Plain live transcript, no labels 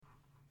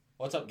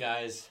What's up,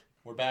 guys?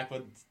 We're back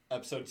with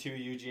episode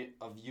 2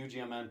 of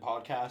UGMN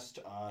podcast.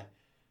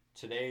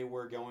 Today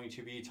we're going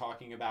to be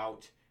talking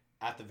about,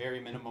 at the very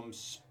minimum,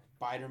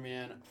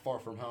 Spider-Man Far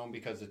From Home,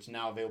 because it's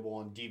now available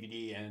on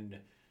DVD and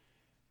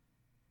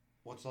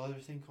what's the other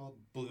thing called?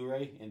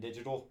 Blu-ray and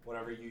digital,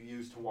 whatever you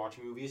use to watch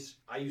movies.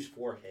 I use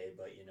 4K,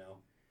 but you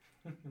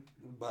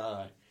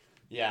know.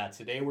 Yeah,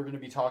 today we're going to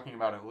be talking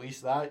about at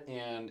least that,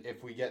 and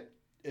if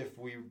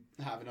we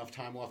have enough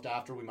time left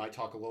after, we might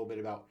talk a little bit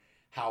about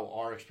how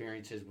our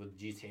experience is with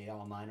GTA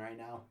Online right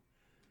now,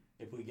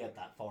 if we get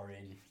that far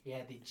in.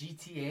 Yeah, the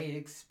GTA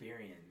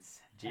experience.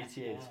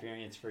 GTA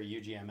experience for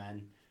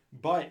UGMN.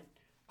 But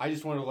I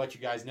just wanted to let you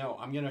guys know,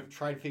 I'm going to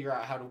try to figure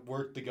out how to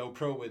work the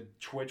GoPro with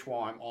Twitch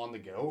while I'm on the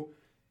go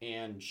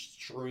and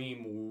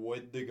stream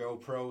with the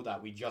GoPro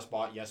that we just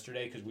bought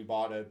yesterday, because we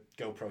bought a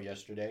GoPro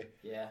yesterday.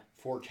 Yeah.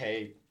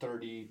 4K,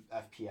 30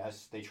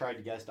 FPS. They tried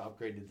to get us to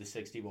upgrade to the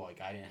 60, but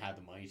I didn't have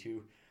the money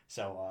to.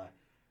 So,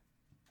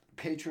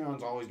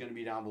 Patreon's always going to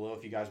be down below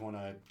if you guys want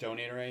to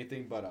donate or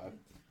anything, but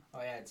oh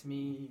yeah, it's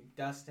me,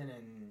 Dustin,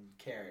 and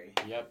Carrie.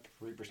 Yep,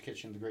 Reaper's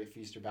Kitchen, The Great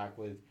Feast are back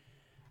with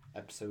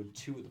episode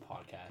 2 of the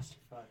podcast.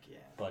 Fuck yeah.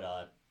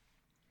 But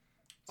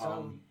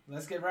so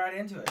let's get right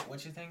into it.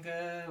 What you think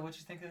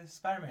of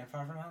Spider-Man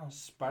Far From Home?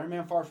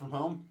 Spider-Man Far From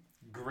Home,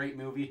 great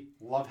movie.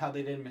 Love how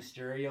they did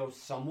Mysterio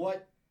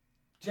somewhat.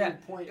 Yeah,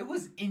 it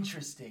was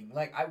interesting.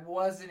 I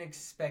wasn't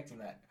expecting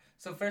that.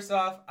 So first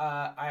off,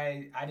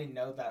 I didn't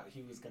know that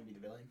he was gonna be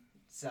the villain.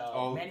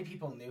 So many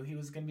people knew he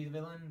was gonna be the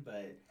villain,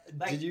 but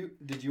did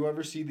you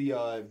ever see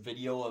the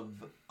video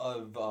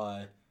of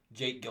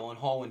Jake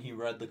Gyllenhaal when he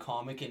read the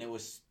comic, and it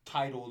was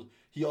titled?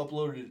 He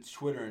uploaded it to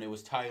Twitter, and it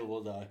was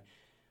titled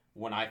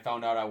 "When I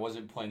Found Out I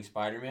Wasn't Playing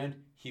Spider-Man."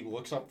 He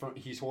looks up from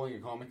he's holding a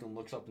comic and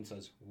looks up and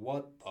says,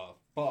 "What the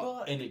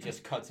fuck?" And it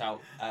just cuts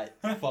out at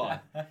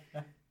fuck.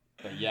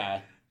 But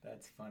yeah,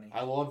 that's funny.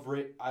 I love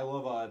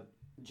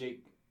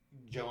Jake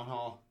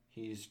Gyllenhaal.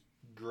 He's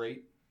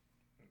great.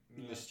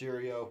 Yeah.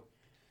 Mysterio.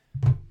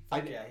 He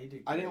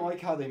did. I didn't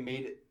like how they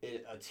made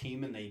it a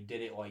team and they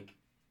did it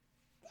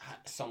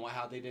somewhat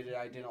how they did it.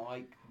 I didn't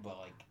like,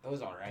 but it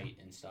was all right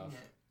and stuff. Yeah.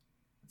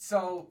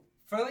 So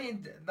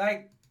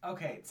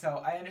okay,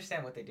 so I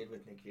understand what they did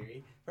with Nick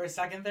Fury. For a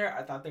second there,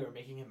 I thought they were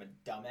making him a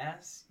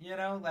dumbass.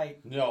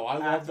 No, I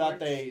love that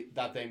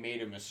they made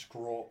him a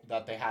Skrull.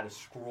 That they had a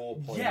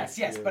Skrull play.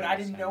 Yes, but I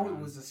didn't know it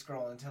was a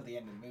Skrull until the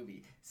end of the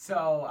movie.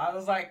 So I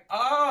was like,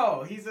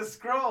 oh, he's a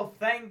Skrull.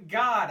 Thank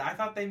God. I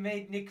thought they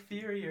made Nick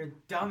Fury a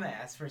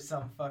dumbass for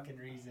some fucking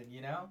reason,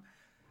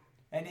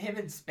 And him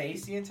in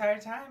space the entire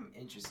time,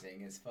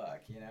 interesting as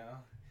fuck,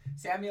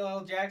 Samuel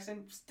L.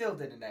 Jackson still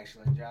did an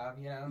excellent job,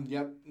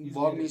 Yep,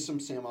 love me some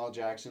Samuel L.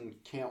 Jackson.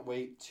 Can't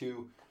wait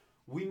to...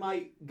 We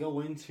might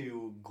go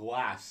into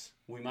Glass.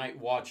 We might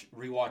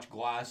rewatch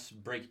Glass,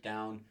 break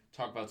down,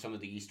 talk about some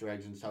of the Easter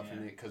eggs and stuff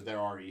in it, because there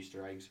are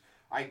Easter eggs.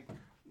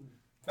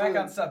 Back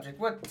on subject.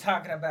 We're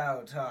talking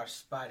about our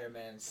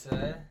Spider-Man,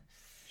 sir.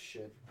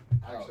 Shit.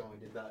 I accidentally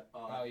did that.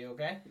 You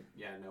okay?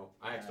 Yeah, no.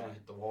 I accidentally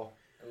hit the wall.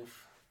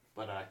 Oof.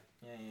 But,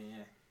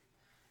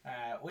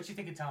 Yeah. What you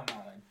think of Tom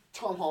Holland?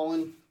 Tom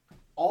Holland,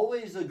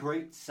 always a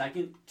great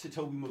second to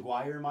Tobey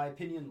Maguire, in my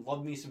opinion.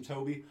 Love me some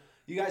Tobey.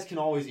 You guys can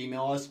always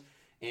email us,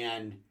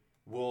 and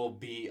I'll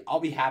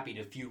be happy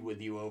to feud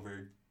with you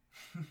over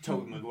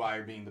Tobey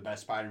Maguire being the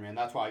best Spider-Man.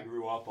 That's what I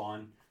grew up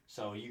on.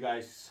 So you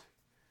guys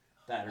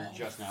that are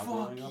just now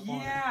growing up on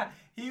it. Yeah,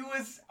 he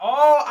was...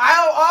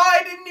 I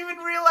didn't even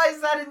realize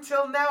that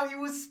until now. He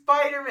was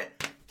Spider-Man.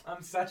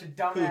 I'm such a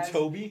dumbass. Who,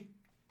 Tobey?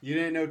 You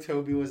didn't know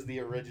Tobey was the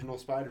original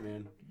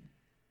Spider-Man.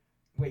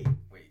 Wait.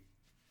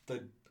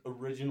 The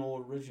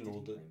original.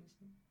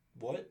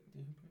 What?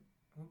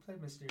 Who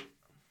played Mysterio?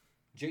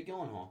 Jake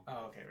Gyllenhaal.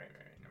 Oh, okay, right,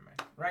 never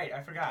mind. Right,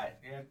 I forgot.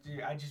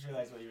 Yeah, I just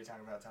realized what you were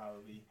talking about,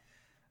 Toby.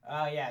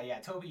 Yeah,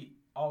 Toby,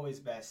 always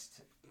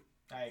best.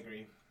 I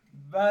agree.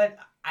 But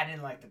I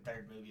didn't like the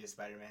third movie of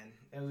Spider-Man.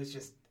 It was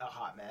just a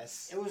hot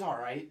mess. It was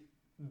alright,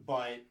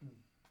 but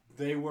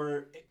they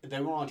were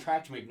on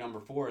track to make number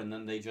 4, and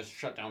then they just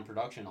shut down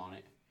production on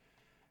it.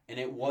 And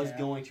it was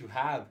going to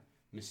have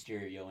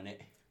Mysterio in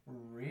it.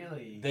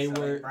 Really? They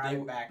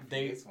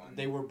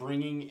were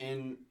bringing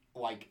in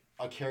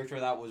a character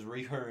that was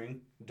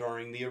recurring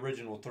during the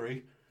original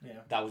 3. Yeah.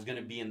 That was going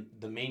to be in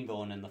the main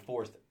villain in the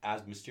 4th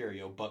as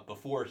Mysterio, but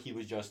before he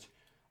was just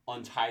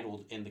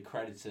untitled in the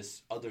credits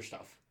as other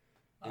stuff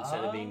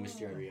instead of being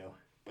Mysterio.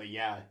 But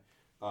yeah,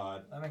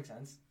 that makes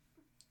sense.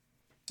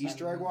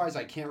 Easter egg wise,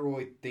 I can't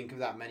really think of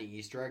that many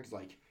Easter eggs.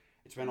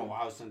 It's been a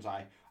while since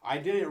I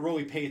didn't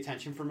really pay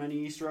attention for many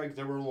Easter eggs.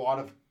 There were a lot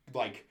of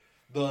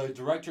the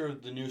director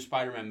of the new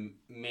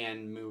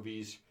Spider-Man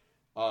movies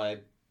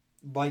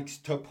likes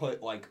to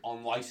put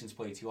on license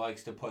plates. He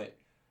likes to put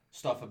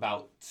stuff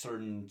about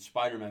certain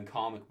Spider-Man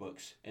comic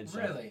books and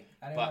stuff. Really?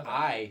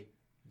 I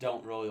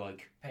don't really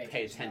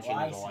pay attention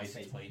to the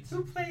license plates.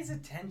 Who pays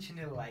attention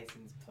to the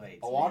license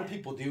plates? A lot of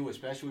people do,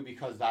 especially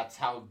because that's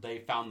how they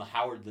found the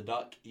Howard the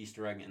Duck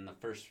Easter egg in the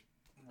first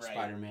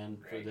Spider-Man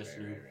for this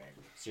new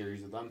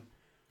series of them.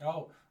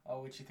 Oh,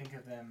 what you think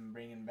of them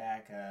bringing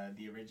back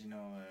the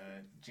original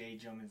J.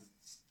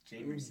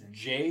 Jameson?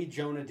 J.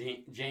 Jonah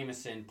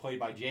Jameson, played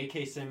by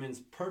J.K. Simmons,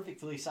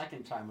 perfectly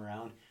second time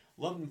around.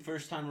 Loved him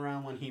first time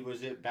around when he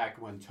was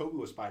back when Tobey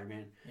was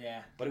Spider-Man.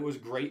 Yeah. But it was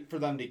great for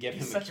them to give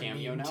him a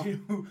cameo now.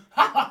 Too.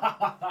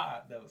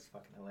 That was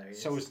fucking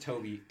hilarious. So is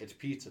Tobey. It's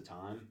pizza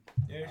time.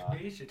 It's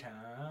pizza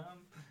time.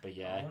 But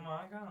yeah. Oh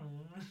my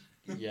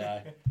god.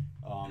 Yeah.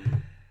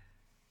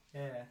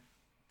 Yeah.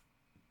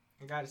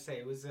 I gotta say,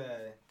 it was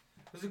a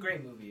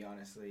great movie,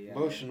 honestly.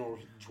 Emotional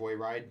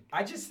joyride.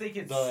 I just think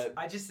it's...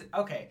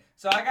 Okay,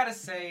 so I gotta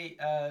say,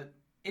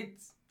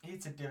 it's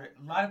a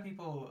lot of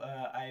people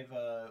I've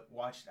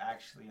watched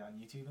actually on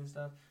YouTube and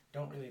stuff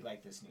don't really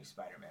like this new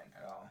Spider-Man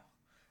at all.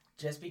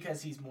 Just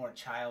because he's more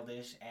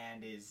childish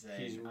and is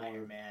he's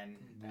Iron Man.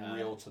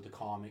 Real to the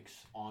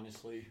comics,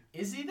 honestly.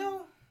 Is he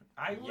though?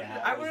 I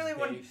really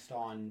want. Based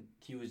on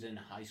he was in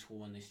high school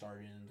when they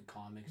started in the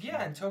comics.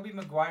 Yeah, and Tobey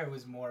Maguire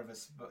was more of a.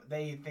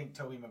 They think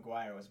Tobey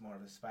Maguire was more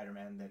of a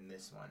Spider-Man than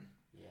this one.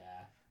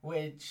 Yeah.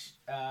 Which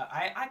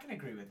I can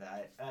agree with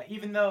that.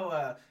 Even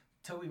though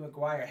Tobey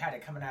Maguire had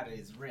it coming out of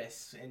his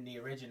wrists in the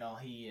original,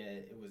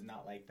 it was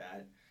not like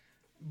that.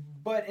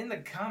 But in the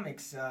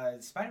comics,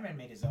 Spider-Man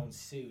made his own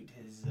suit,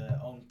 his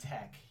own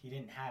tech. He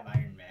didn't have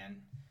Iron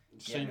Man.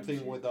 Same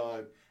thing with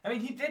I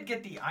mean, he did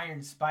get the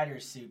Iron Spider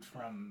suit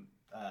from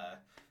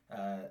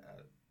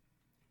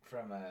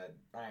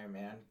Iron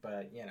Man,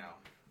 but you know.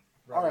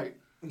 All right,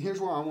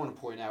 here's what I want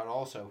to point out.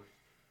 Also,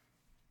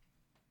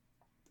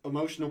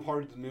 emotional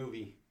part of the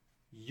movie,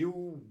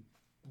 you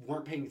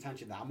weren't paying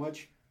attention that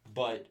much,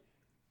 but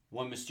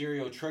when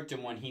Mysterio tricked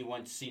him when he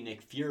went to see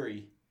Nick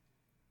Fury,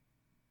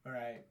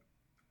 right?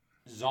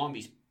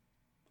 Zombies,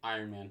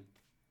 Iron Man,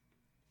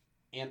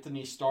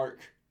 Anthony Stark,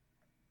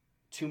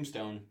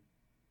 Tombstone,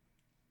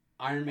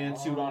 Iron Man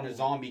suit on a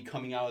zombie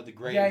coming out of the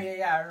grave.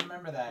 Yeah, I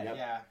remember that.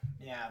 Yep.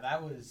 Yeah,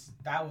 that was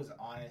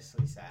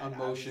honestly sad.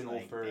 Emotional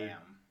like, for damn.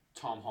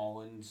 Tom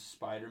Holland's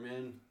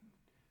Spider-Man,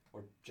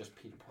 or just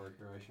Peter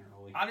Parker. I shouldn't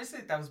really.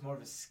 Honestly, that was more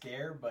of a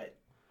scare, but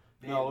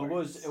no,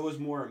 it was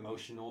more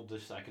emotional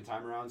the second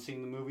time around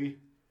seeing the movie.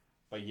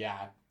 But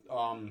yeah,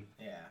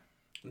 yeah.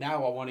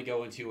 Now I want to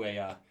go into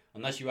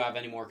unless you have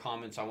any more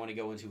comments, I want to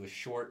go into a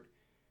short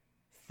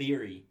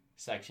theory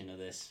section of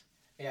this.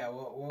 Yeah,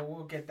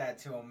 we'll get that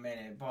to a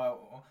minute,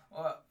 but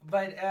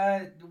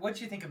what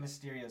do you think of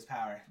Mysterio's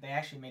power? They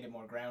actually made it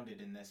more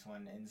grounded in this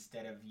one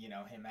instead of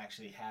him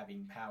actually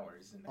having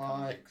powers in the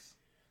comics.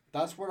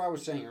 That's what I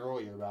was saying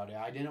earlier about it.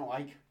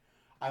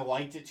 I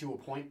liked it to a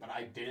point, but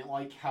I didn't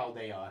like how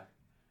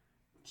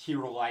he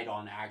relied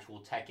on actual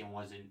tech and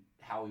wasn't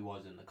how he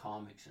was in the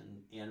comics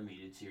and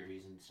animated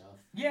series and stuff.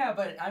 Yeah,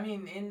 but I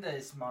mean, in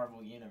this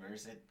Marvel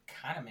universe, it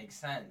kind of makes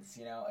sense.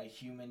 A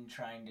human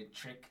trying to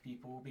trick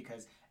people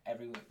because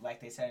everyone,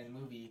 like they said in the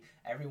movie,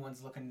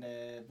 everyone's looking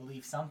to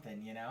believe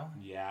something.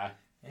 Yeah.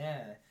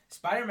 Yeah.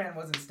 Spider-Man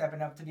wasn't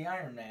stepping up to be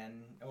Iron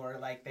Man, or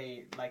like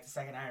the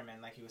second Iron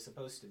Man, like he was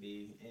supposed to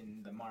be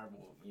in the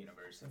Marvel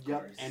universe. Of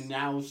course. And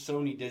now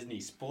Sony Disney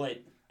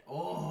split.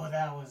 Oh,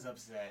 that was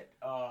upset.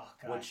 Oh,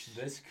 gosh. Which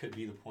this could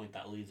be the point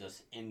that leads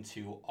us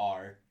into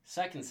our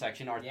second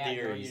section, our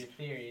theories.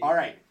 Theories. All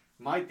right.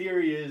 My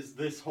theory is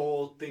this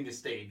whole thing is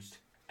staged.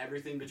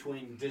 Everything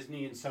between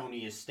Disney and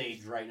Sony is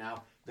staged right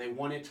now. They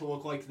want it to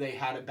look like they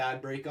had a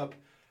bad breakup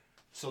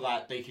so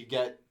that they could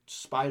get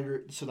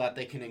so that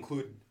they can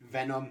include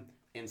Venom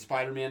and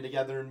Spider-Man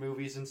together in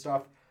movies and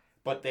stuff.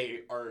 But they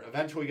are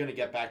eventually going to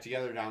get back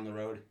together down the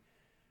road.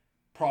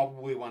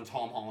 Probably when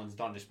Tom Holland's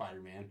done to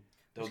Spider-Man.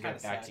 They'll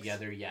get back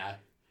together, yeah.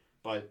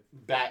 But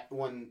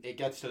when it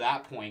gets to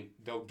that point,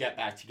 they'll get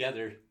back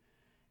together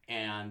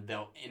and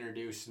they'll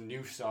introduce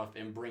new stuff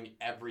and bring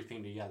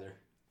everything together.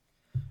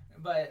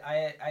 But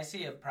I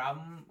see a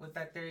problem with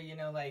that theory,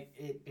 like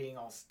it being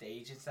all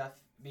staged and stuff,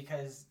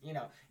 because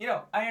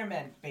Iron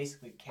Man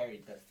basically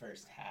carried the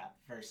first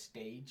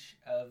stage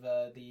of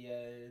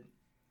the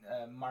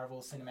Marvel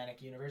Cinematic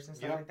Universe and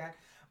stuff like that.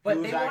 But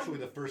it was actually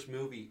the first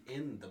movie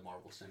in the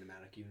Marvel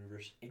Cinematic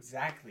Universe.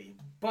 Exactly.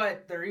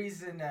 But the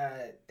reason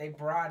they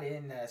brought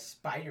in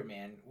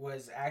Spider-Man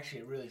was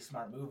actually a really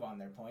smart move on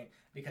their point,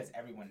 because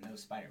everyone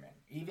knows Spider-Man.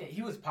 Even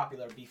he was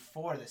popular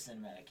before the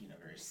Cinematic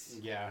Universe.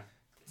 Yeah.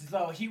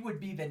 So he would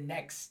be the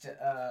next...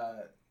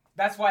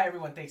 that's why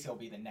everyone thinks he'll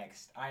be the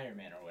next Iron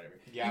Man or whatever.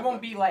 Yeah, he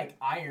won't be like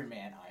Iron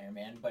Man,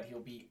 but he'll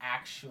be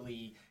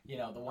actually,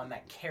 the one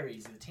that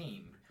carries the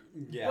team.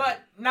 Yeah.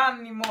 But not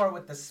anymore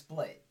with the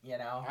split,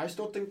 I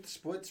still think the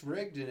split's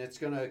rigged and it's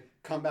going to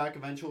come back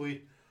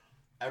eventually.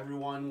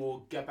 Everyone will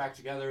get back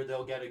together.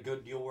 They'll get a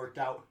good deal worked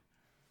out.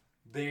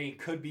 They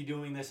could be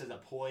doing this as a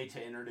ploy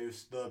to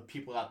introduce the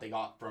people that they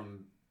got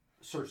from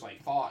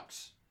Searchlight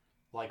Fox.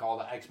 Like all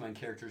the X-Men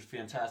characters,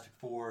 Fantastic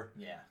Four.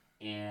 Yeah.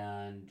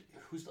 And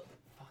who's the...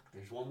 Fuck,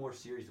 there's one more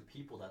series of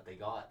people that they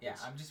got. Yeah,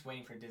 I'm just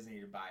waiting for Disney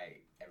to buy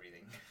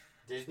everything.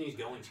 Disney's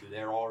going to.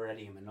 They're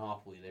already a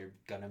monopoly. They're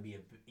gonna be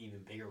an even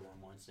bigger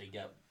one once they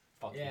get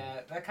fucking...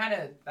 Yeah, that kind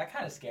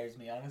of scares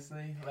me,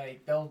 honestly.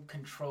 Like, they'll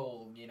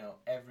control,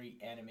 every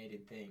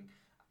animated thing.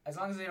 As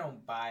long as they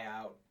don't buy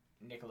out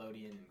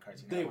Nickelodeon and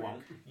Cartoon They Network.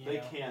 won't. You They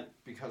know? can't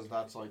because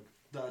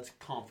that's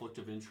conflict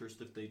of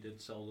interest if they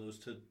did sell those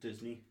to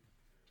Disney.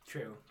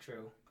 True.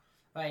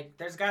 Like,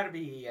 there's got to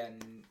be A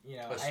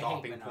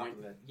stopping point.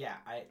 Yeah,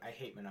 I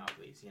hate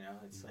monopolies.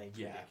 It's like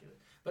Yeah. ridiculous.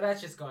 But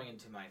that's just going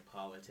into my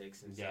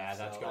politics and stuff. Yeah,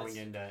 that's so going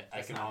into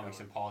economics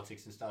and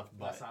politics and stuff.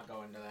 But let's not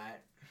go into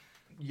that.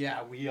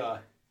 yeah,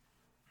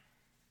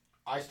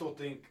 I still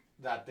think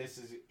that this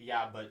is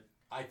but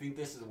I think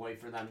this is a way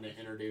for them to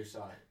introduce.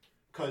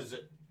 Because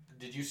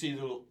did you see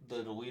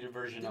the deleted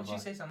version of? Didn't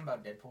you say something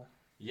about Deadpool?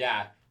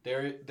 Yeah,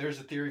 there's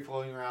a theory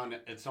floating around.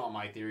 It's not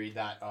my theory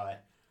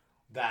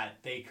that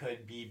they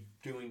could be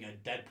doing a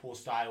Deadpool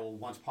style,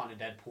 Once Upon a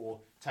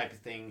Deadpool type of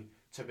thing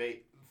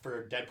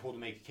for Deadpool to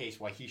make a case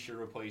why he should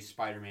replace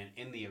Spider-Man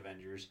in the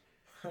Avengers,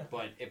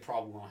 but it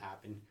probably won't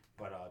happen.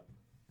 But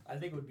I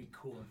think it would be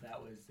cool if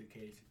that was the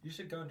case. You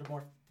should go into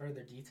more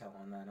further detail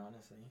on that,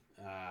 honestly.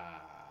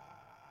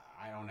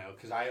 I don't know,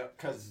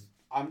 because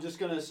I'm just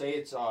gonna say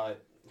it's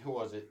who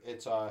was it?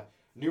 It's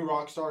New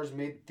Rockstars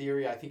made the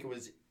theory. I think it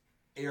was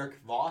Eric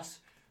Voss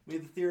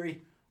made the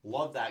theory.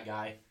 Love that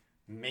guy,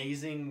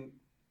 amazing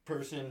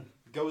person.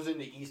 Goes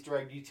into Easter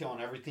egg detail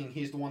and everything.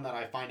 He's the one that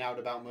I find out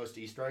about most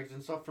Easter eggs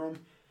and stuff from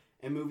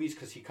in movies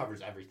because he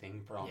covers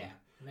everything from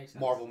makes sense.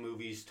 Marvel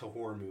movies to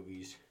horror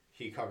movies.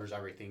 He covers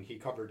everything. He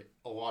covered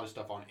a lot of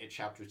stuff on It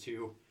Chapter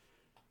 2,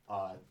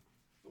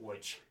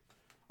 which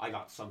I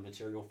got some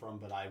material from,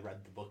 but I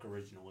read the book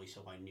originally,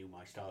 so I knew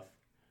my stuff.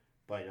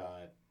 But,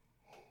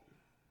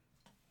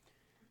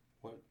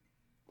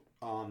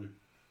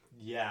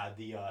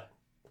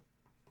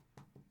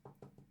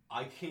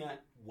 I can't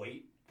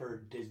wait for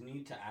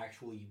Disney to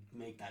actually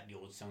make that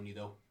deal with Sony,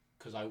 though,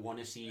 because I want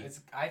to see...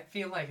 I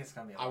feel like it's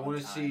going to be a I long want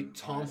to time, see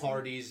Tom honestly.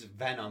 Hardy's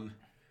Venom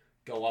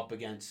go up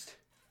against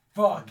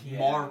Fuck yeah.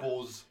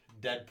 Marvel's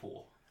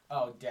Deadpool.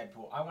 Oh,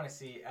 Deadpool. I want to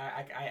see...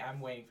 I'm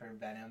waiting for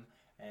Venom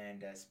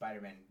and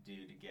Spider-Man to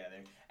do together.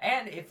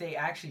 And if they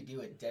actually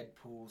do a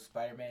Deadpool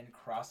Spider-Man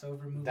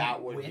crossover movie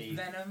That would with be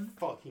Venom...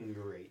 fucking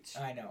great.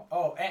 I know.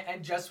 Oh,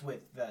 and just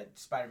with the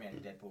Spider-Man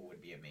and Deadpool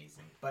would be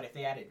amazing. But if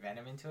they added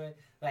Venom into it,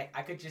 like,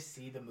 I could just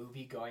see the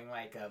movie going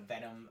like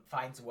Venom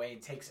finds a way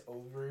and takes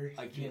over.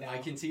 I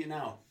can see it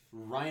now.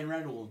 Ryan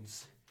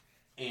Reynolds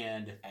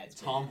and As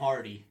Tom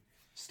Hardy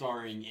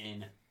starring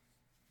in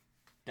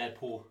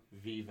Deadpool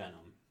v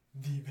Venom.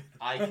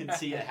 I can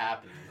see it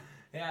happening.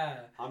 Yeah.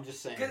 I'm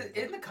just saying. Because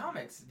in the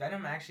comics,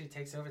 Venom actually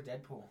takes over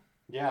Deadpool.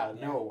 Yeah,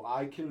 no,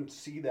 I can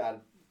see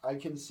that. I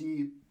can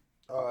see...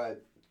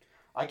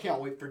 I can't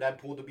wait for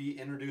Deadpool to be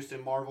introduced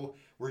in Marvel.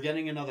 We're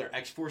getting another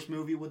X-Force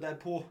movie with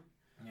Deadpool.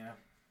 Yeah.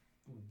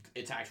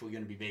 It's actually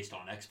going to be based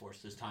on X-Force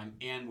this time.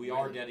 And we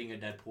are getting a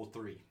Deadpool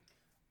 3.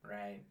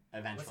 Right.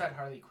 Eventually. What's that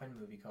Harley Quinn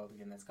movie called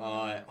again that's coming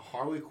out?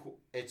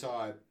 It's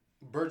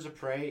Birds of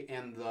Prey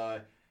and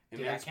the...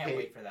 Dude, I can't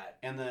wait for that.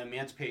 And the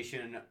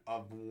Emancipation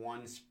of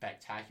One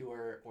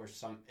Spectacular or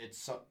some it's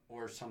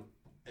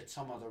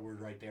some other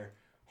word right there.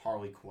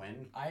 Harley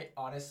Quinn. I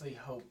honestly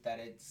hope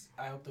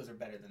I hope those are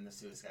better than the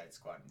Suicide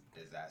Squad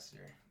disaster.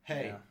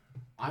 Hey, you know?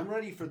 I'm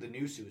ready for the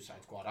new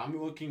Suicide Squad.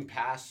 I'm looking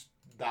past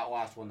that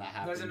last one that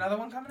happened. There's another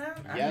one coming out?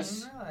 Yes,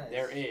 I didn't realize.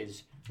 there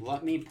is.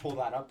 Let me pull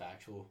that up,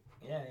 actually.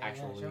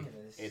 Show me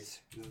this. It's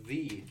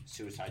the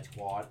Suicide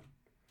Squad.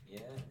 Yeah.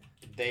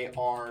 They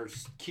are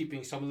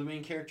keeping some of the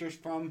main characters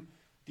from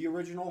the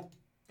original.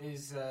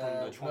 Is From the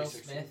Will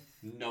 2016. Smith?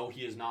 No,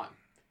 he is not.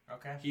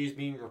 Okay. He is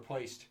being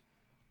replaced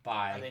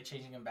by... Are they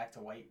changing him back to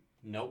white?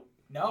 Nope.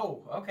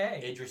 No.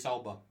 Okay. Idris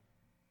Elba.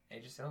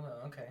 Idris Elba.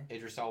 Okay.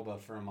 Idris Elba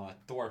from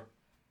Thor.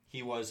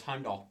 He was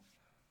Heimdall.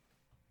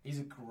 He's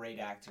a great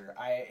actor.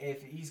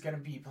 If he's gonna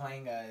be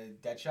playing a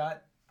Deadshot,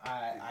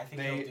 I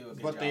think he'll do a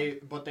good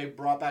job. But they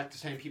brought back the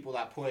same people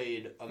that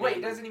played... Wait,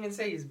 it doesn't even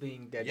say he's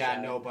being Deadshot. Yeah,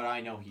 no, but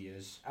I know he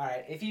is.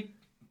 Alright, if he...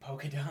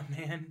 Polka Dot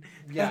Man.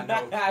 Yeah,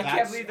 no, I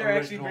can't believe they're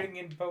original. actually bringing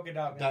in Polka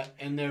Dot Man.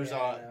 And there's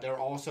Yeah, they're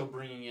also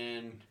bringing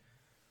in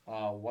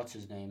what's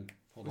his name?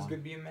 Hold Who's on.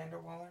 gonna be Amanda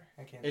Waller?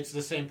 I can't. It's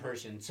the same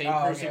person. Same Oh,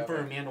 person okay, for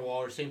okay. Amanda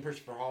Waller, same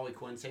person for Harley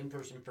Quinn, same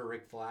person for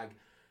Rick Flag,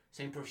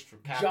 same person for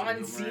Captain John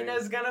Boomerang.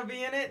 Cena's gonna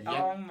be in it? Yep.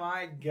 Oh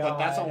my god. But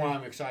that's not what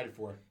I'm excited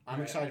for. I'm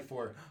Right. excited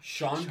for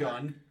Sean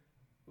Gunn,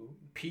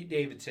 Pete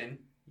Davidson,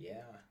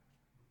 Yeah.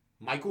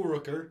 Michael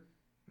Rooker,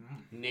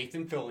 Mm.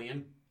 Nathan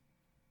Fillion,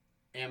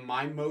 and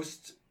my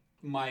most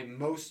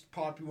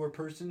popular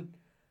person,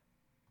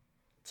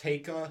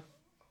 Taika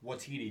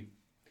Waititi.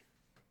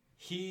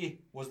 He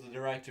was the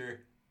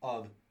director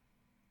of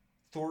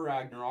Thor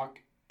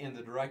Ragnarok and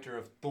the director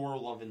of Thor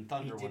Love and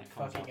Thunder He when did it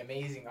comes out. fucking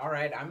amazing.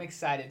 Alright, I'm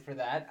excited for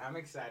that. I'm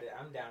excited.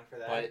 I'm down for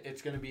that. But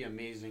it's going to be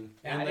amazing.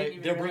 Yeah, I and didn't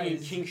even they're bringing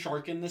realize- King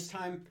Shark in this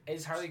time.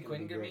 Is Harley It's gonna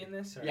Quinn be gonna be great. in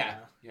this? Or Yeah,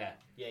 no? yeah.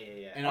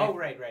 Yeah. And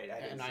Right.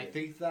 I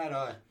think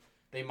that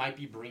they might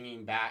be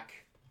bringing back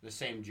the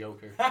same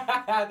Joker.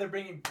 They're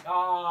bringing...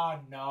 Oh,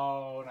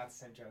 no. Not the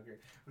same Joker.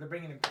 They're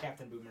bringing in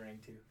Captain Boomerang,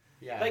 too.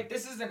 Yeah. Like,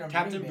 this isn't a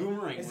Captain remake.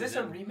 Boomerang Is was this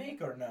a in-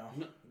 remake or no?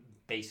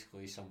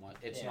 Basically, somewhat.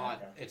 It's Yeah, not.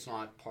 okay. It's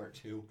not part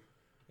 2.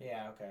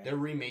 Yeah, okay. They're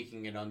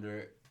remaking it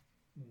under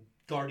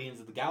Guardians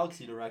of the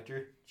Galaxy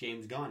director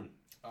James Gunn.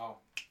 Oh,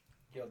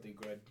 he'll do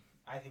good.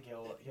 I think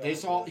he'll They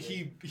saw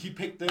he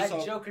picked this that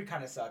up. Joker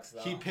kind of sucks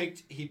though. He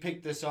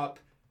picked this up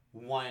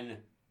when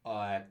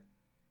I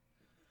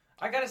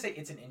gotta say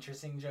it's an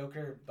interesting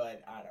Joker,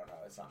 but I don't know.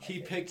 It's not. He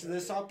picked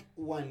this up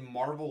when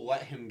Marvel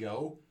let him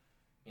go.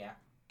 Yeah.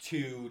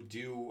 To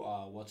do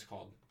what's it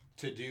called?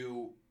 To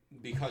do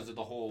because of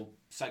the whole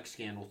sex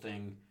scandal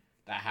thing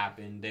that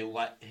happened. They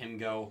let him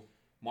go.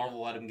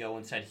 Marvel let him go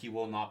and said he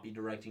will not be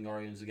directing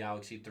Guardians of the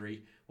Galaxy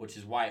 3, which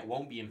is why it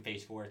won't be in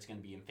Phase 4. It's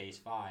going to be in Phase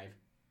 5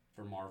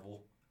 for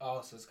Marvel.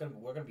 Oh, so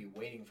we're gonna be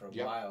waiting for a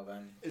while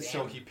then. Damn.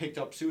 So he picked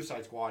up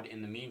Suicide Squad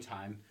in the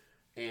meantime,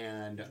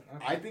 and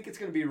I think it's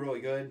going to be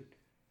really good.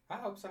 I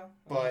hope so.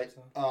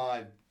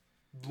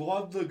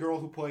 Love the girl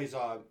who plays.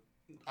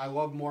 I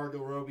love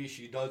Margot Robbie.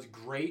 She does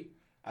great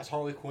as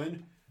Harley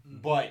Quinn.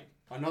 Mm-hmm. But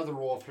another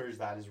role of hers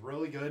that is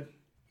really good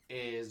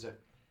is.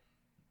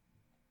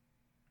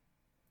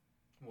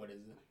 What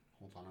is it?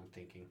 Hold on, I'm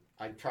thinking.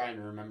 I'm trying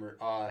to remember.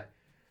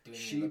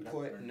 She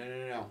played.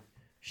 No.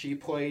 She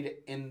played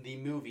in the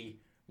movie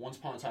Once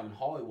Upon a Time in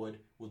Hollywood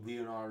with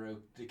Leonardo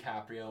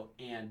DiCaprio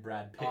and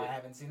Brad Pitt. Oh, I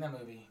haven't seen that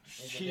movie.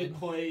 She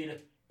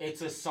played.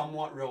 It's a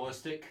somewhat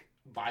realistic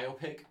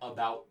biopic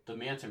about the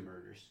Manson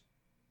murders.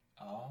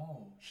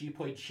 Oh. She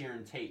played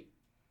Sharon Tate.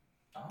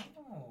 Oh.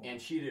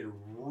 And she did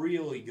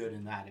really good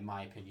in that, in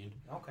my opinion.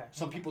 Okay.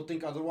 Some people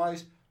think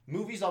otherwise.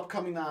 Movies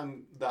upcoming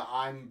that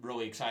I'm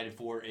really excited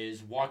for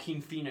is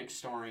Joaquin Phoenix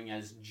starring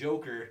as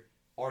Joker,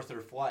 Arthur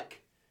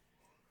Fleck.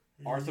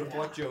 Arthur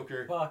Fleck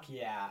Joker. Fuck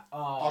yeah.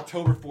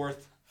 October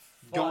 4th.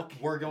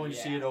 We're going to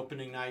see it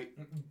opening night.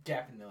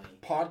 Definitely.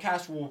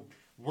 Podcast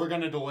we're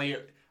going to delay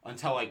it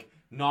until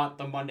not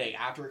the Monday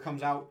after it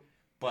comes out,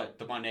 but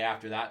the Monday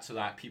after that so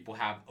that people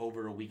have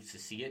over a week to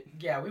see it.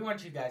 Yeah, we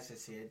want you guys to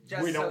see it.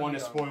 We don't want to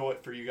spoil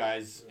it for you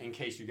guys in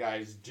case you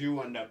guys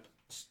do end up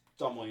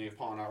stumbling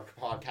upon our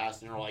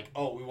podcast and are like,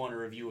 oh, we want a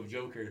review of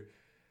Joker.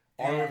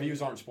 Our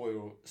reviews aren't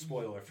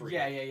spoiler free.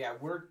 Yeah.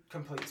 We're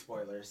complete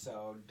spoilers,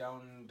 so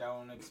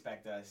don't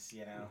expect us,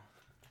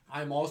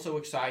 I'm also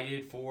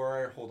excited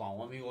for... Hold on,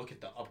 let me look at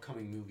the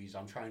upcoming movies.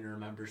 I'm trying to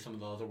remember some of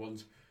the other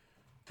ones.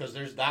 Because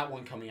there's that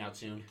one coming out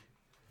soon.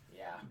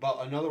 Yeah.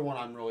 But another one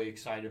I'm really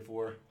excited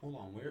for... Hold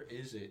on, where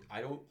is it?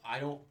 I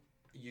don't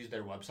use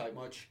their website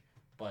much,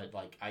 but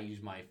I use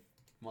my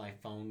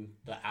phone,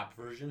 the app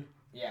version.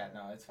 Yeah,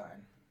 no, it's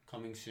fine.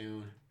 Coming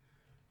soon.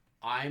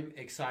 I'm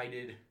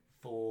excited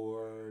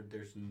for...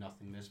 There's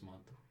nothing this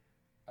month.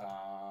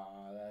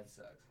 That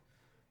sucks.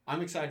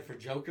 I'm excited for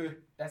Joker.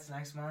 That's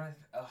next month?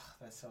 Ugh,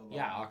 that's so long.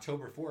 Yeah,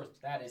 October 4th.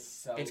 That is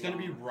so It's going to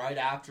be right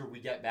after we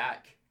get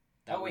back.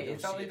 Oh, wait,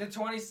 it's only the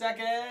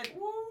 22nd?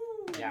 Woo!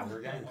 Yeah,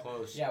 we're getting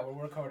close. Yeah,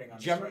 we're recording on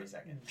the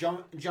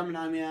 22nd.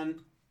 Gemini Man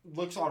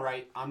looks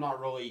alright. I'm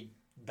not really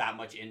that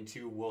much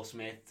into Will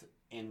Smith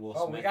and Will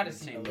Smith. Oh, we got to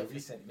see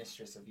Maleficent,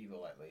 Mistress of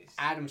Evil at least.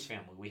 Addams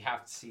Family. We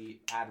have to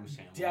see Addams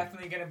Family.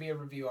 Definitely going to be a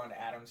review on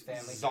Addams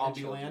Family.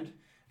 Zombieland.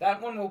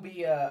 That one will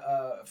be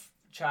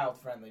child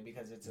friendly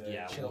because it's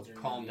a children.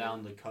 We'll calm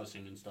down the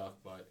cussing and stuff,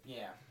 but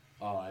yeah.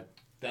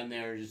 Then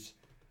there's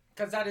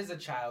because that is a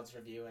child's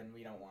review and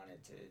we don't want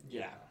it to.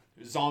 Yeah,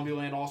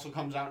 Zombieland also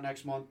comes out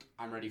next month.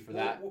 I'm ready for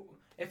that.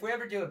 If we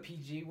ever do a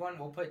PG one,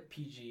 we'll put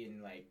PG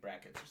in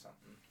brackets or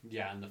something.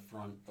 Yeah, in the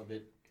front of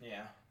it.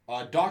 Yeah.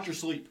 Dr.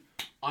 Sleep.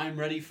 I'm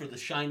ready for The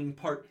Shining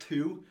Part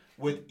 2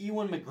 with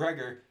Ewan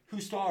McGregor, who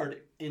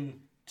starred in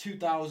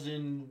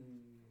 2000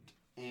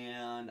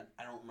 and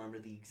I don't remember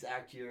the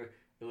exact year.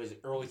 It was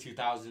early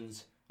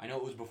 2000s. I know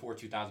it was before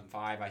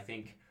 2005. I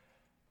think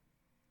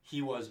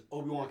he was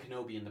Obi-Wan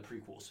Kenobi in the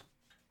prequels.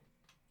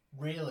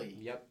 Really?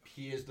 Yep.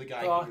 He is the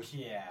guy.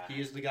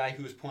 He is the guy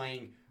who was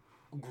playing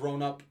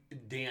grown-up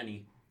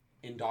Danny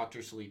in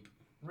Dr. Sleep.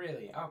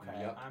 Really?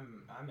 Okay. Yep.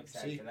 I'm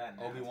excited for that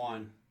now.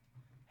 Obi-Wan.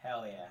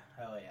 Hell yeah.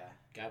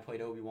 Guy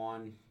played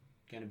Obi-Wan.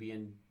 Gonna be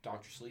in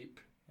Dr. Sleep.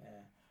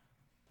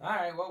 Yeah. All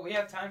right. Well, we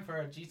have time for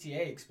a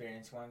GTA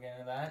experience. You want to get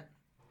into that?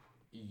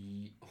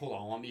 Hold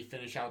on, let me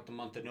finish out the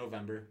month of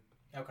November.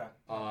 Okay.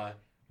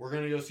 We're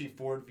going to go see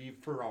Ford v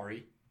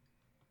Ferrari.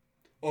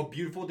 A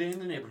Beautiful Day in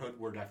the Neighborhood,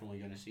 we're definitely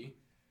going to see.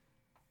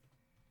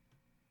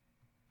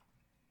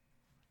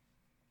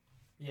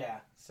 Yeah,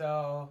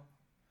 so...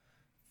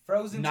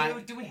 Frozen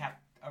 2, do we have...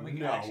 Are we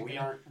we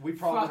aren't. We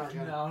probably aren't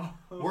going to...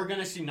 We're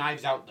going to see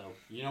Knives Out, though.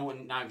 You know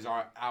what Knives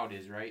Out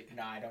is, right?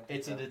 No, I don't think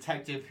It's a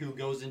detective who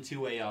goes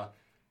into a...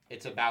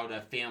 it's about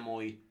a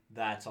family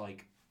that's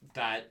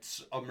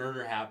that's a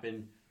murder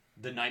happened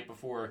the night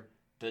before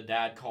the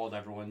dad called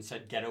everyone and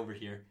said, get over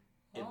here.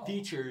 It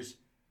features,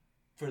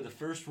 for the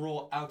first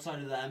role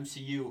outside of the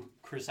MCU,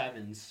 Chris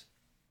Evans.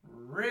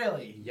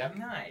 Really? Yep.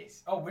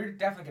 Nice. Oh, we're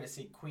definitely going to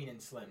see Queen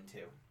and Slim,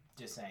 too.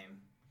 Just saying.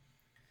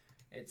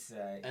 It's,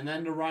 and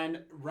then to round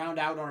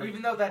out our...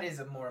 Even though that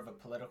is more of a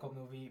political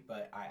movie,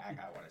 but I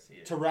want to see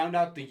it. To round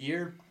out the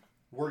year,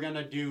 we're going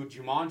to do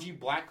Jumanji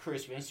Black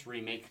Christmas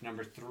Remake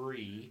number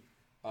 3.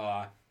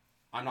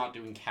 I'm not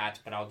doing Cats,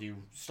 but I'll do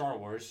Star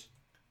Wars.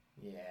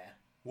 Yeah.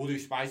 We'll do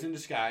Spies in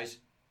Disguise,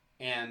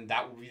 and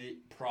that will be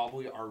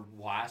probably our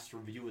last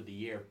review of the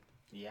year.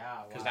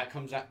 Yeah, because that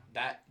comes out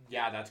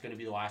that's going to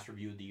be the last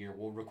review of the year.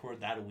 We'll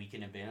record that a week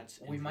in advance.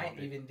 We might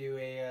even do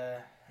a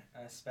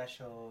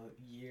special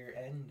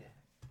year-end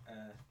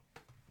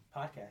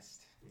podcast.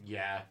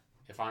 Yeah,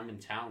 if I'm in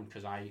town,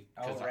 because you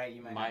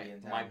might not be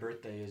in town. My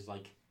birthday is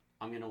like,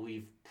 I'm gonna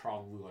leave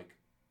probably like,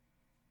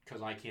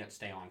 because I can't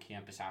stay on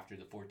campus after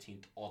the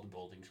 14th. All the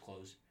buildings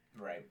close.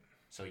 Right.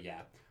 So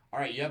yeah. All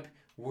right. Yep.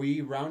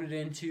 We rounded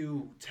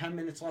into 10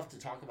 minutes left to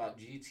talk about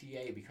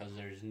GTA because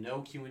there's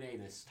no Q&A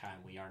this time.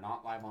 We are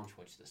not live on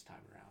Twitch this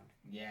time around.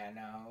 Yeah,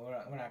 no, we're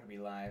not going to be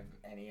live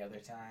any other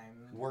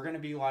time. We're going to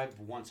be live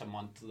once a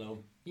month,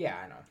 though. Yeah,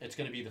 I know. It's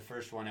going to be the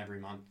first one every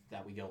month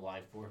that we go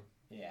live for.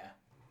 Yeah.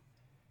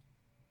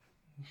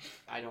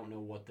 I don't know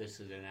what this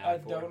is an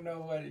ad for. I don't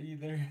know what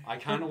either. I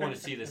kind of want to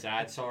see this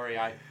ad. Sorry,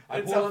 I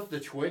pulled up the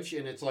Twitch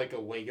and it's like a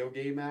Lego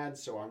game ad,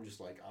 so I'm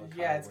just like,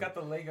 yeah, it's got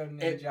the Lego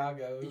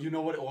Ninjago. You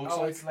know what it looks like?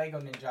 Oh, it's Lego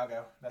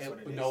Ninjago. That's what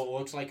it is. No, it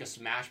looks like a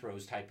Smash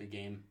Bros type of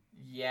game.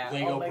 Yeah,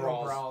 Lego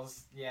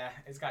Brawls. Yeah,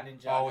 it's got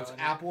Ninjago. Oh, it's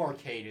Apple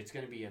Arcade. It's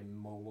gonna be a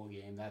mobile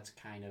game. That's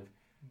kind of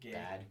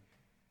bad.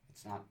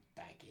 It's not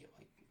that game.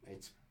 Like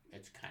it's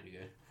kind of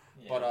good.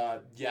 Yeah.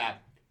 But yeah.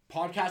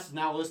 Podcast is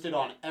now listed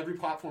on every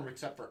platform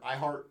except for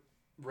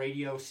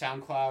iHeartRadio,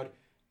 SoundCloud,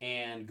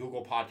 and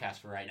Google Podcasts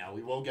for right now.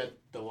 We will get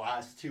the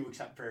last two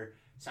except for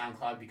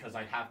SoundCloud because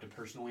I'd have to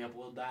personally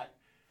upload that.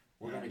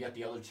 We're going to get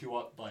the other two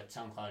up, but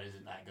SoundCloud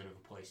isn't that good of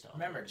a place to upload.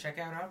 Remember, check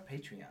out our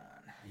Patreon.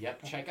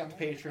 Yep, check out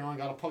the Patreon.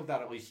 Got to plug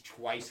that at least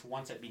twice.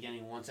 Once at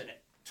beginning, once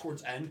at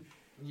towards end.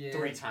 Yeah.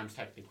 3 times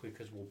technically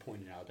because we'll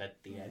point it out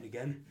at the end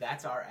again.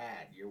 That's our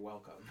ad. You're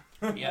welcome.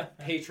 Yep,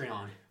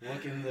 Patreon.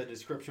 Look in the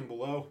description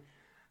below.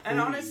 And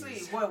honestly,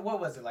 what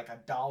was it, like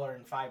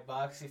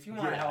 $1.05? If you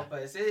want to help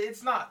us,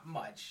 it's not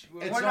much.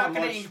 We're not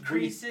going to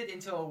increase it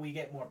until we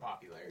get more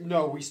popular.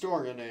 No, we still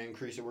are going to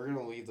increase it. We're going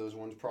to leave those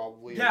ones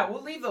probably. Yeah,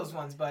 we'll leave those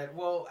ones, but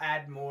we'll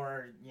add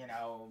more,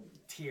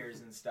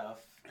 tiers and stuff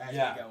as we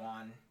go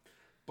on.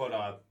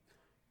 But,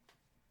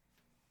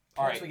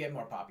 once we get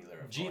more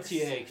popular, of GTA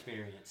course.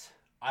 experience.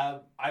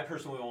 I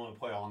personally want to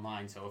play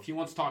online, so if he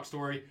wants to talk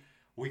story,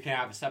 we can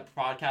have a separate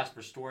podcast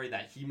for story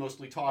that he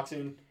mostly talks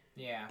in.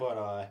 Yeah.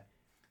 But,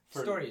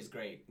 story is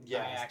great. Yeah,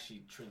 I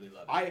actually truly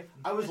love it.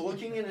 I was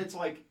looking and it's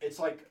like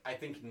I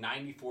think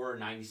 94 or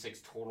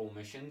 96 total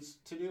missions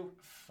to do.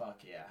 Fuck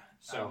yeah!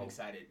 So I'm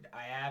excited.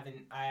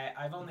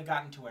 I've only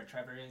gotten to where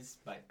Trevor is,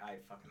 but I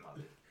fucking love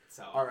it.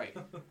 So all right,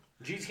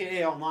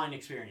 GTA Online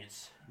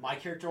experience. My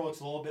character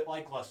looks a little bit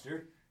like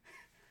Lester,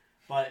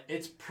 but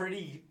it's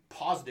pretty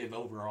positive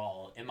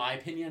overall, in my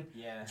opinion.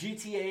 Yeah.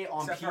 GTA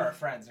on except for our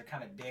friends, they're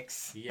kind of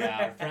dicks.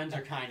 Yeah, our friends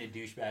are kind of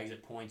douchebags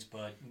at points,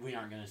 but we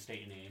aren't going to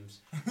state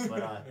names.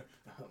 But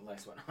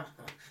last one.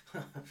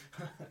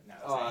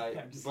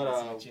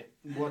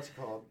 What's it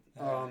called?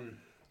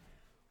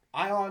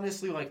 I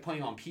honestly like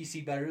playing on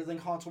PC better than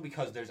console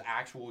because there's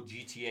actual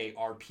GTA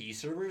RP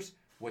servers,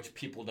 which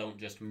people don't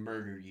just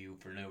murder you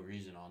for no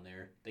reason on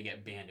there. They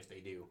get banned if they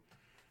do.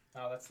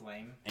 Oh, that's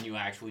lame. And you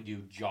actually do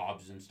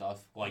jobs and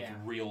stuff, like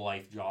real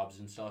life jobs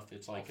and stuff.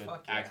 It's like an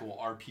actual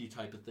RP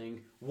type of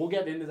thing. We'll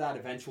get into that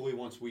eventually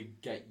once we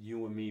get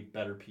you and me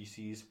better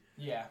PCs.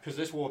 Yeah. Because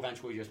this will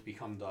eventually just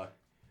become the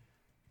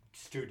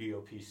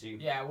studio PC.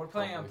 Yeah, we're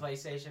playing on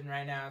PlayStation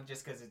right now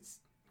just because it's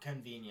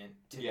convenient.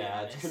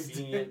 It's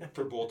convenient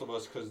for both of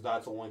us because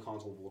that's the only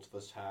console both of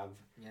us have.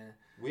 Yeah.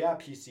 We have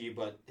PC,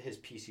 but his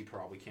PC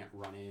probably can't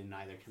run it, and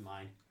neither can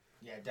mine.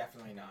 Yeah,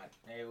 definitely not.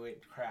 It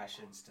would crash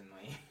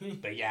instantly.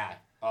 But yeah.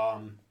 I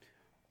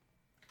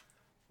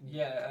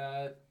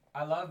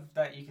love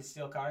that you can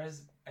steal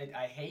cars.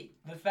 I hate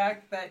the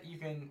fact that you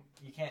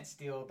can't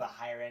steal the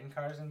higher end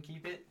cars and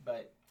keep it,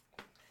 but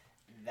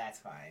that's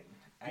fine.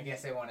 I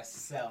guess they want to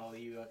sell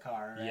you a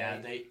car, right?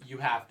 Yeah, you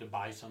have to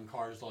buy some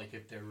cars like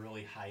if they're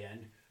really high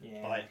end.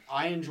 Yeah. But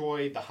I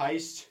enjoy the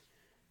heist.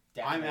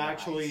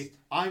 Definitely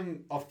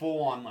I'm a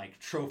full on like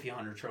trophy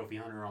hunter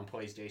on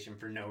PlayStation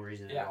for no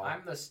reason at all. Yeah,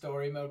 I'm the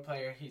story mode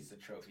player. He's the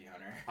trophy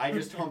hunter. I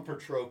just hunt for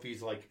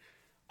trophies. Like,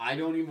 I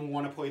don't even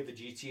want to play the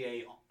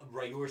GTA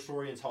regular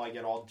story until I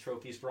get all the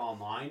trophies for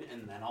online,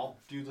 and then I'll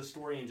do the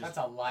story and just.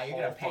 That's a lie. You're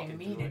gonna pay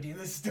me to do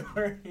the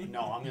story.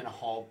 No, I'm gonna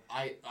haul.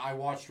 I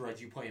watched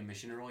Reggie play a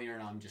mission earlier,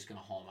 and I'm just gonna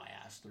haul my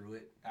ass through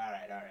it. All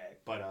right.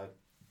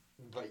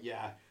 But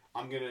yeah,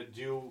 I'm gonna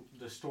do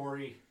the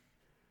story.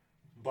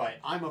 But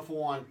I'm a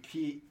full-on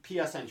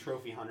PSN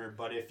trophy hunter.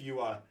 But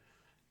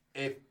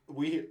I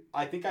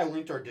think I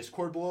linked our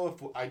Discord below.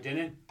 If I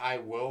didn't, I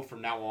will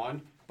from now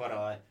on.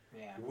 But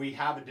we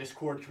have a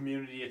Discord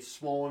community. It's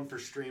small one for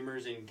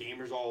streamers and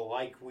gamers all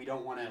alike. We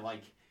don't want to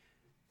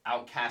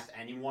outcast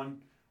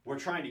anyone. We're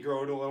trying to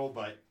grow it a little,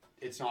 but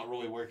it's not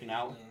really working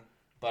out. Yeah.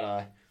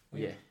 But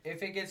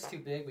if it gets too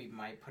big, we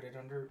might put it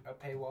under a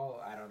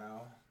paywall. I don't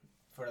know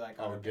for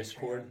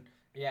Discord.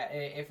 Patreon. Yeah,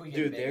 if we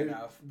get big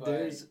enough.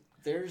 But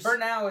There's for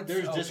now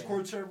there's open.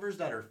 Discord servers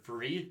that are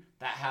free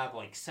that have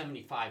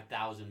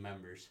 75,000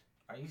 members.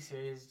 Are you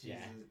serious? Jesus.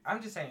 Yeah.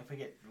 I'm just saying if we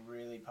get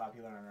really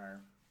popular on our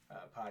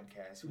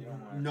podcast, we don't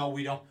want. No,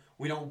 we don't.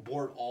 We don't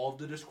board all of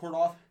the Discord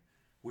off.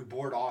 we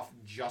board off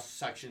just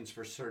sections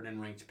for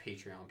certain ranked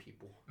Patreon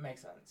people.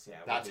 Makes sense.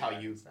 Yeah. That's how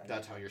you're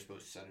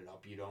supposed to set it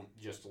up. You don't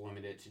just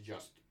limit it to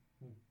just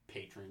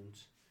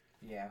patrons.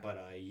 Yeah.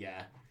 But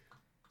yeah.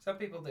 Some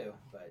people do,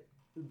 but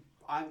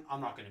I'm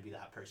not going to be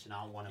that person.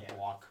 I don't want to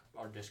block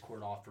our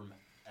Discord off from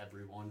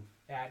everyone.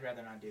 Yeah, I'd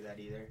rather not do that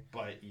either.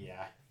 But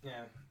yeah.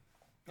 Yeah.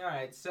 All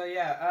right. So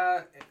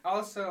yeah.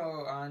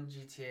 Also on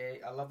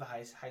GTA, I love the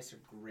heists. Heists are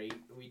great.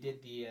 We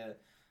did the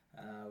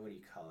what do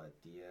you call it?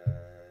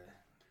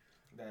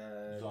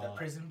 The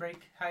prison break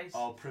heist.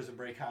 Oh, prison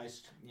break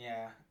heist.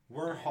 Yeah.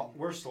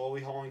 We're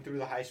slowly hauling through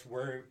the heist.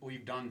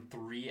 We've done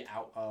 3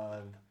 out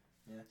of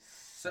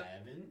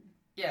 7.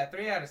 Yeah,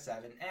 3 out of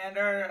 7. And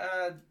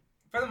our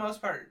for the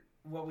most part,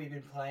 what we've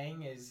been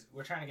playing is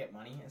we're trying to get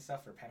money and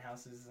stuff for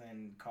penthouses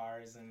and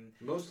cars and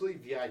mostly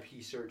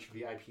VIP search,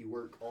 VIP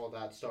work, all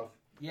that stuff.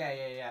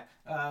 Yeah.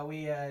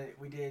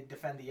 We did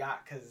defend the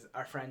yacht because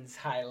our friend's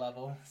high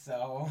level.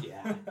 So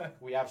yeah,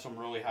 we have some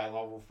really high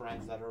level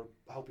friends that are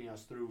helping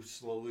us through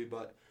slowly,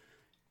 but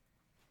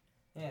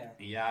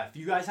yeah. If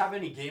you guys have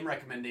any game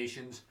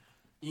recommendations,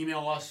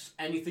 email us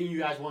anything you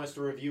guys want us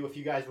to review. If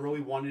you guys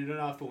really want it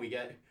enough and we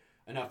get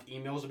enough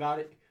emails about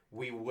it,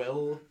 we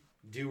will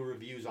do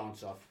reviews on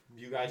stuff.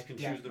 You guys can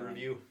choose the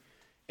review.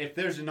 If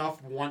there's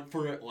enough want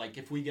for it, like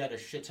if we get a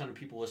shit ton of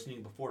people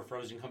listening before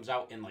Frozen comes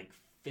out and like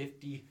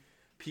 50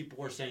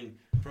 people are saying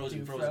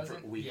Frozen,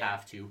 we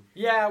have to.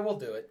 Yeah, we'll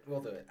do it.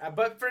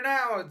 But for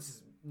now,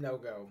 it's no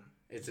go.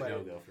 It's a no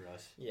go for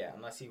us. Yeah,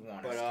 unless you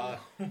want us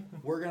to.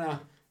 we're gonna.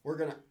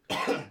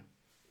 Oh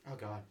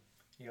God.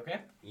 You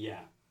okay? Yeah.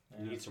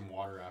 We need some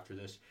water after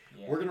this.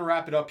 Yeah. We're gonna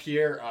wrap it up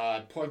here.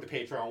 Plug the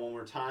Patreon one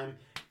more time.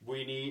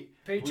 We need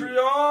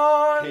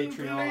Patreon.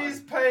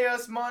 Please pay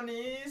us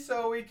money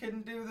so we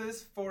can do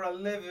this for a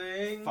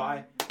living.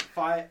 $1 to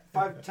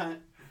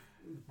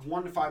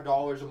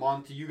 $5 a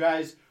month. You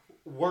guys.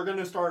 We're going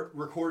to start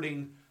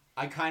recording,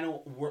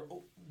 we're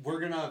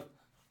going to,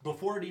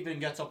 before it even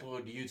gets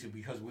uploaded to YouTube,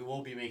 because we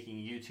will be making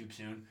YouTube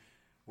soon,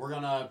 we're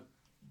going to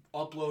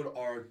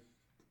upload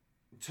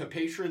to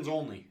patrons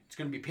only. It's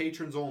going to be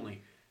patrons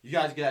only. You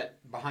guys get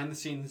behind the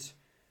scenes.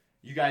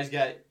 You guys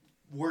get,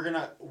 we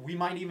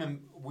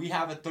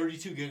have a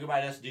 32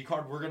 gigabyte SD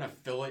card. We're going to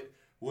fill it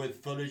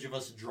with footage of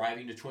us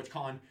driving to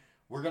TwitchCon.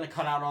 We're going to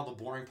cut out all the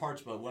boring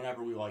parts, but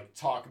whenever we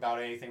talk about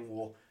anything,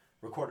 we'll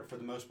record it for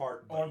the most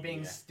part. Or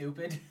being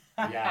stupid.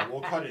 Yeah,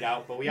 we'll cut it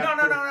out. But we have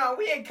No.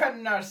 We ain't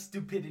cutting our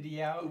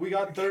stupidity out. We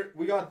got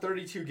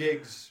 32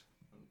 gigs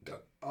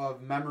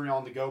of memory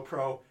on the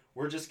GoPro.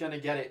 We're just gonna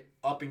get it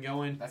up and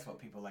going. That's what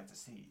people like to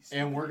see.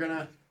 And we're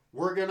gonna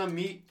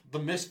meet the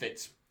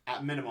Misfits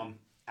at minimum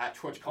at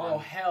TwitchCon. Oh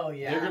hell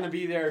yeah! They're gonna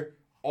be there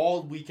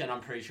all weekend.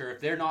 I'm pretty sure.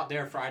 If they're not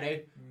there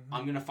Friday,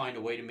 I'm gonna find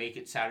a way to make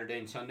it Saturday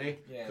and Sunday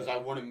because I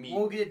want to meet.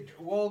 We'll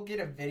get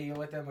a video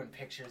with them with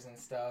pictures and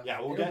stuff. Yeah,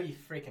 It'll be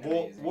freaking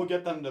amazing. We'll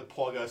get them to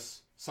plug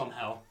us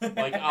somehow.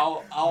 Like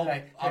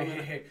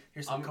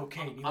here's some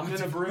cocaine. I'm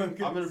gonna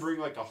bring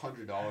like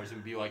 $100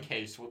 and be like,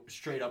 hey,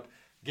 straight up,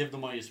 give the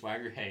money to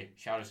Swagger. Hey,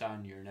 shout us out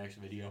in your next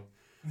video.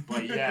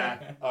 But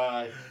yeah,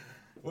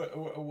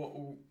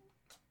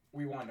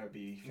 we want to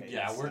be famous.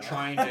 Yeah, we're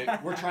trying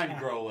to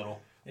grow a little.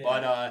 Yeah.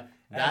 But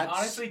that's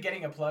honestly,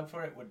 getting a plug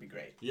for it would be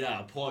great. Yeah,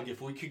 a plug.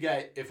 If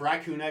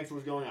Raccoon Eggs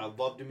was going, I'd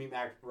love to meet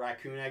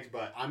Raccoon Eggs,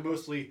 but I'm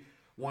mostly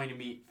wanting to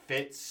meet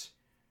Fitz,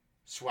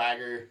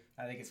 Swagger.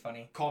 I think it's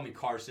funny. Call me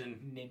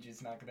Carson.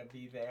 Ninja's not gonna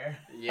be there.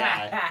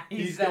 Yeah,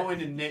 he's going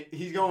to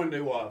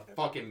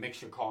fucking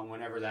MixerCon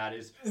whenever that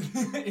is.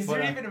 Is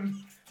there even a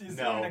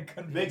Mixer? No,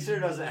 Mixer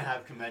doesn't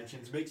have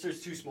conventions.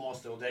 Mixer's too small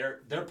still.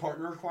 Their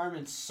partner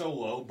requirement's so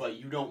low, but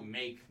you don't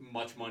make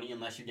much money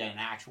unless you get an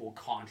actual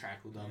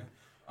contract with them. Yeah.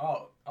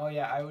 Oh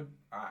yeah, I want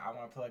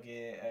to plug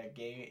a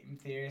game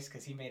theorist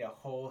because he made a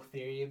whole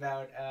theory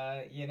about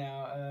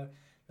the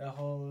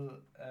whole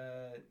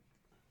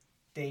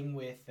thing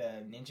with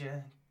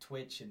Ninja,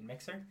 Twitch, and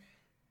Mixer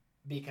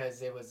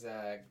because it was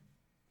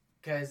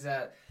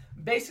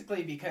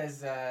basically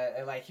because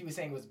like he was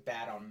saying it was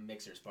bad on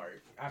Mixer's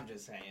part. I'm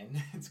just saying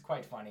it's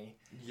quite funny.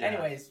 Yeah.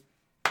 Anyways,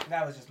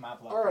 that was just my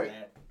plug for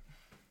that.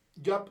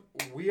 Yup,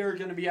 we are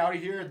gonna be out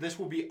of here. This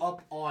will be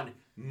up on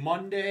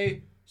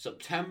Monday,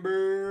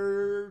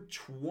 September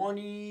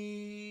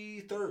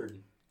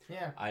 23rd.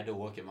 Yeah. I had to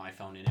look at my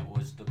phone and it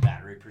was the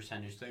battery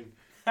percentage thing.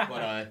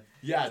 But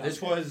yeah,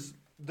 this was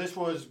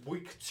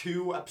week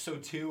 2,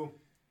 episode 2.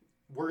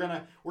 We're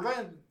gonna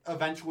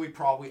eventually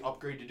probably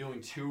upgrade to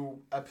doing 2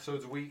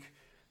 episodes a week.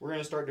 We're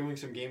gonna start doing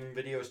some gaming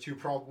videos too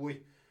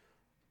probably.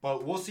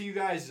 But we'll see you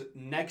guys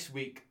next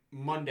week,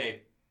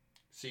 Monday.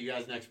 See you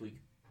guys next week.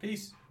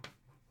 Peace.